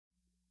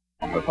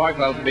The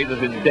 5,000 metres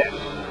in depth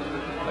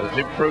has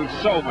improved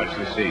so much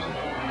this season.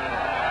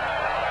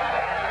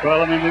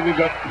 Well, I mean, we've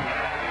got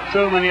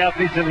so many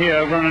athletes in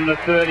here running the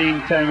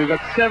 13:10. We've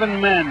got 7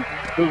 men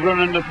who've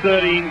run under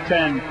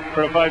 13:10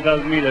 for a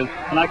 5,000 metres,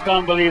 and I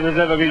can't believe there's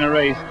ever been a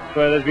race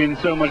where there's been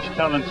so much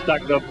talent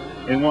stacked up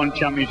in one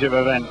championship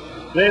event.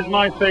 There's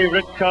my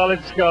favourite,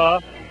 Khalid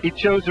Skar. He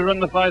chose to run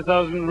the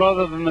 5,000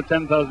 rather than the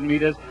 10,000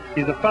 metres.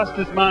 He's the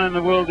fastest man in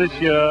the world this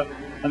year,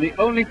 and the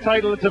only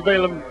title that's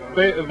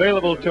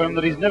available to him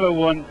that he's never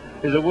won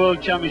is a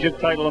World Championship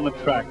title on the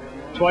track.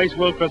 Twice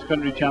World Cross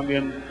Country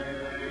Champion,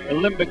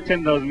 Olympic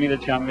 10,000 metre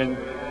champion,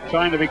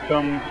 trying to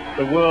become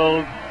the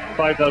World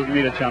 5,000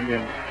 metre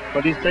champion.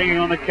 But he's taking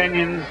on the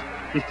Kenyans,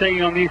 he's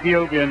taking on the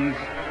Ethiopians,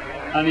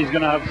 and he's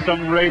going to have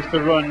some race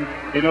to run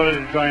in order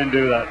to try and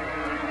do that.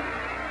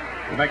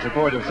 He makes a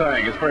point of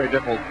saying it's very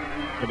difficult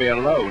to be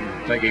alone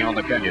taking on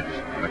the Kenyans.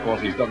 And of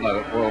course he's done that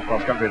at World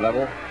Cross Country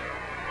level,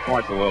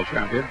 twice the world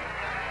champion.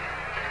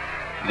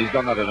 And he's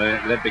done that in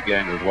the Olympic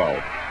Games as well.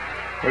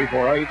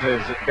 3:48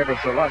 is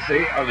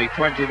Gebrselassie, only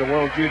 20, the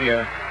World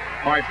Junior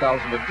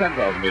 5,000 and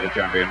 10,000 metre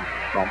champion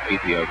from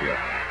Ethiopia.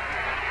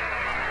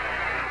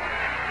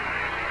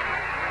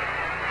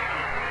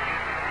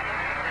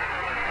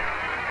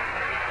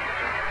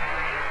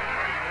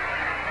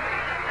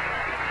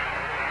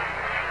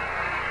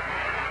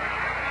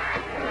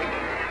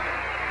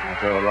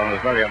 So the runners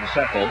very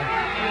unsettled.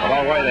 A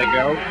long way they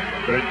go.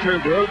 They're in 2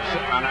 groups,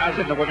 and as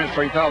in the women's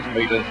 3,000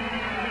 metres,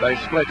 they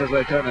split as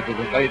they turn into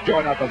they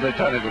join up as they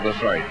turn into the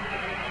straight.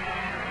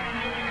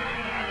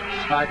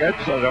 Staggered,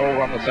 so they all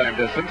run the same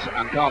distance,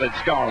 and Khalid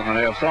Skar on the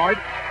near side,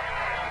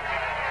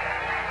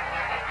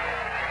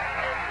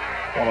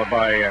 followed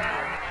by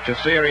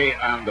Chasiri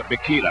and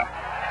Bikila.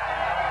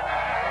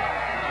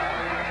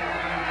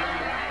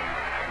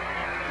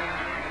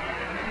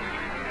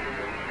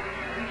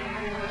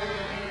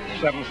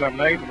 Seven, 7,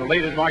 8. The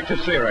lead is Mike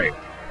Chasiri.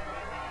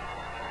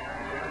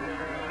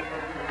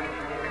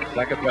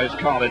 Second place,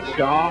 Khalid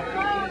Skar.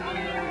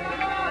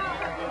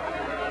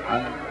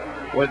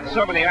 And with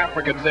so many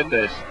Africans in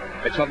this,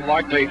 it's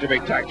unlikely to be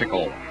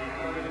tactical.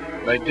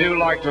 They do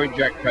like to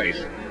inject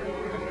pace.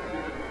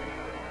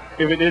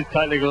 If it is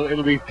tactical,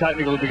 it'll be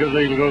tactical because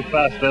they'll go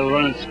fast, they'll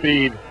run at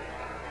speed.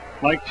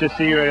 Mike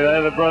Chasiri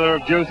there, the brother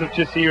of Joseph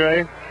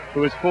Chasiri,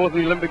 who was 4th in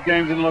the Olympic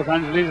Games in Los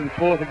Angeles and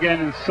 4th again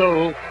in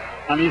Seoul,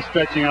 and he's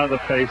stretching out the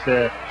pace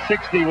there.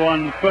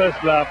 61,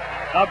 first lap,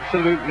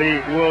 absolutely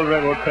world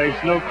record pace,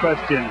 no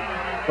question.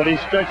 But he's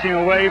stretching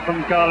away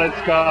from Khalid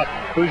Skar,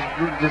 who's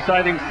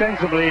deciding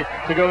sensibly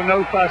to go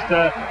no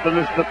faster than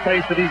the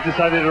pace that he's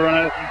decided to run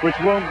at, which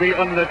won't be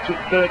under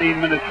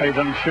 13-minute pace,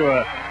 I'm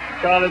sure.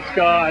 Khalid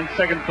Skar in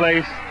second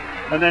place,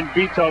 and then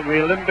Bitok,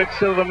 the Olympic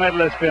silver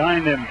medalist,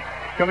 behind him.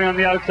 Coming on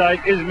the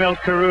outside, Ismael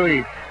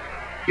Kirui.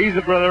 He's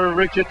the brother of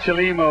Richard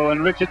Chalimo,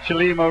 and Richard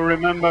Chalimo,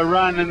 remember,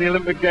 ran in the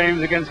Olympic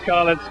Games against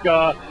Khalid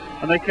Skar,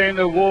 and they came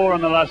to war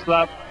on the last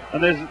lap,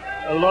 and there's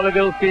a lot of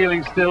ill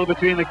feeling still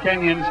between the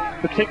Kenyans,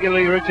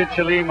 particularly Richard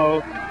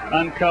Chalimo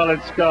and Khalid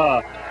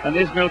Skar. And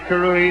Ismael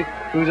Kirui,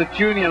 who was a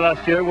junior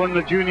last year, won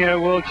the Junior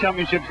World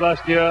Championships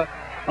last year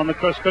on the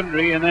cross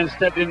country, and then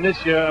stepped in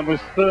this year and was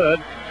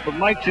 3rd. But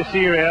Mike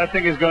Chasiri, I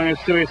think, is going a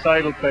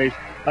suicidal pace.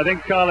 I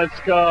think Khalid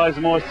Skar is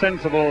more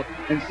sensible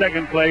in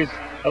 2nd place,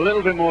 a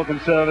little bit more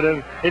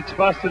conservative. It's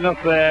fast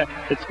enough there,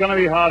 it's going to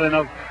be hard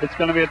enough, it's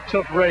going to be a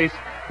tough race.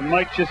 And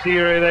Mike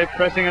Chasiri, they're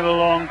pressing it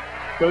along,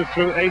 goes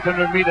through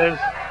 800 metres.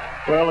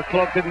 Well, the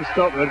clock didn't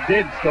stop, it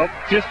did stop.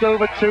 Just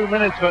over 2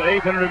 minutes for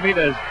 800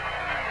 metres.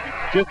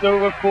 Just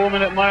over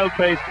 4-minute mile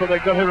pace, but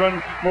they've got to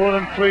run more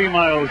than 3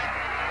 miles.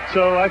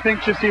 So I think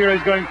Chasiri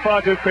is going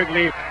far too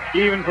quickly,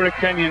 even for a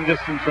Kenyan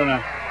distance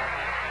runner.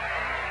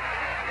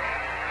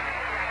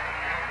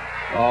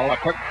 Well, a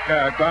quick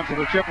glance at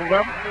the triple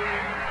drum.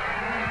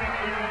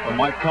 Well,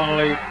 Mike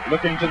Connolly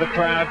looking to the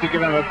crowd to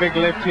give him a big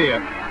lift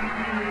here.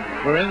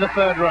 We're in the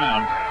 3rd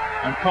round,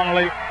 and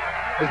Connolly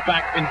is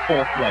back in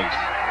 4th place.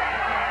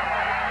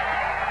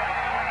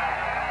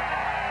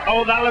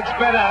 Oh, that looks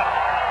better.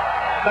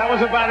 That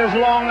was about as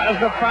long as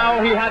the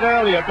foul he had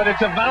earlier, but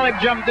it's a valid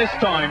jump this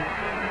time.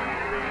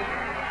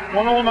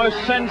 One almost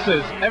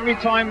senses every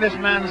time this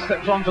man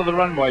steps onto the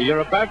runway, you're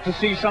about to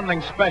see something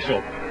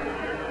special.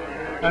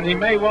 And he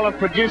may well have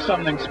produced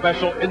something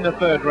special in the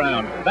 3rd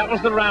round. That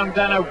was the round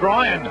Dan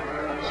O'Brien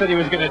said he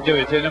was going to do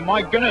it in, and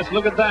my goodness,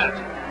 look at that.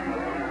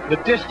 The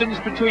distance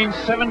between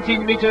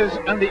 17 metres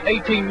and the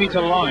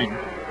 18-metre line.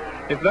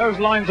 If those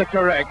lines are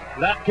correct,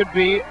 that could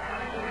be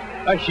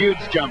a huge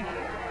jump.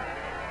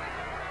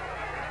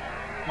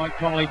 Mike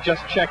Connolly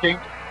just checking.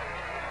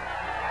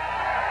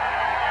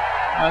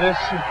 Now this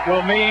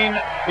will mean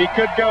he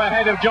could go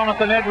ahead of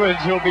Jonathan Edwards,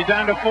 who'll be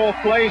down to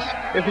 4th place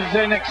if it's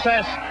in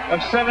excess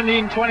of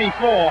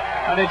 17:24,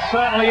 and it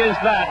certainly is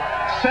that.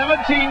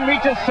 17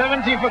 metres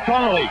 70 for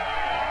Connolly.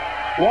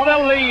 What a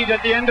lead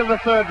at the end of the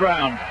 3rd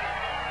round.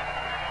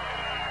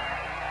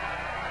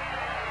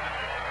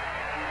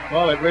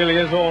 Well, it really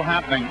is all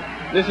happening.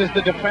 This is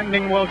the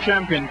defending world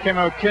champion,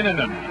 Kimmo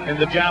Kinnunen, in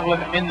the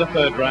javelin in the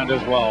 3rd round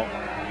as well.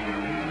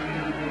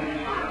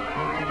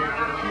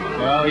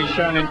 Well, he's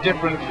shown in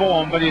different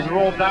form, but he's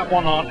rolled that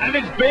one on, and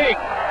it's big.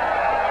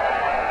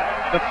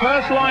 The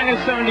first line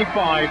is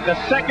 75, the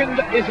second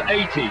is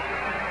 80,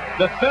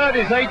 the third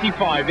is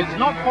 85. It's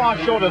not far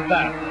short of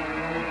that.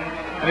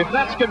 And if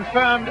that's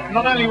confirmed,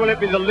 not only will it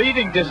be the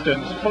leading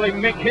distance, pulling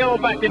Mick Hill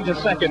back into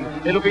second,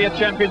 it'll be a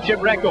championship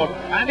record.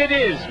 And it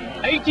is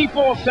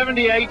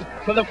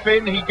 84.78 for the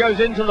Finn. He goes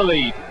into the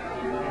lead.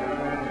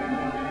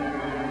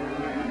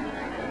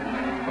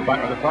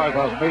 Back with the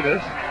 5,000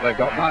 metres, they've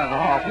got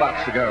 9.5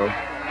 laps to go,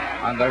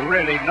 and they're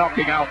really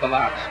knocking out the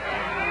laps.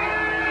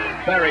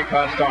 Very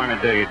fast time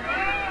indeed.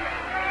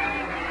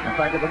 In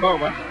fact, at the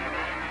moment,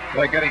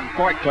 they're getting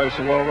quite close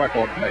to world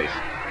record pace.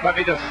 Let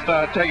me just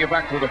take you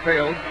back to the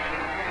field.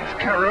 It's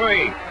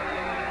Kirui,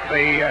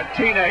 the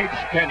teenage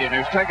Kenyan,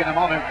 who's taken them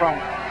on in front,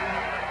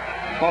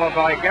 followed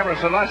by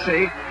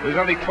Gebrselassie, who's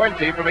only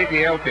 20 from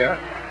Ethiopia.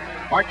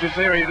 Mike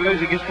Chisiri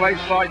losing his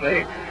place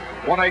slightly.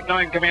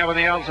 189 coming up on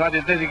the outside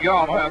is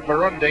Nizigama of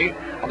Burundi.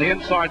 On the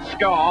inside,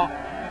 Scar,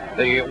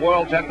 the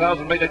world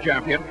 10,000 metre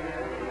champion.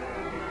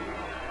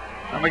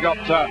 And we got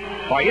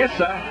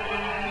Bayissa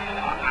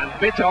and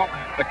Bitok,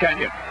 the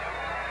Kenyan.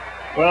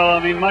 Well,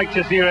 I mean, Mike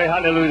Chisiri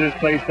had to lose his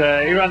place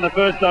there. He ran the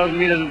first 1,000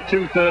 metres in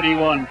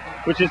 2:31,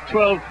 which is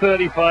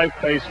 12:35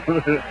 pace for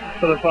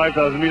the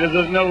 5,000 metres.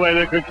 There's no way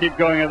they could keep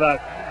going at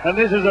that. And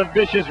this is a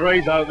vicious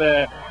race out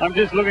there. I'm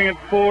just looking at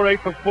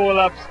 4.8 for 4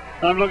 laps.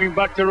 I'm looking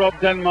back to Rob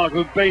Denmark,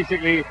 who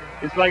basically,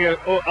 it's like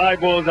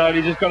eyeballs out.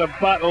 He's just got to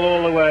battle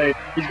all the way.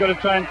 He's got to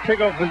try and pick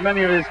off as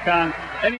many of his can.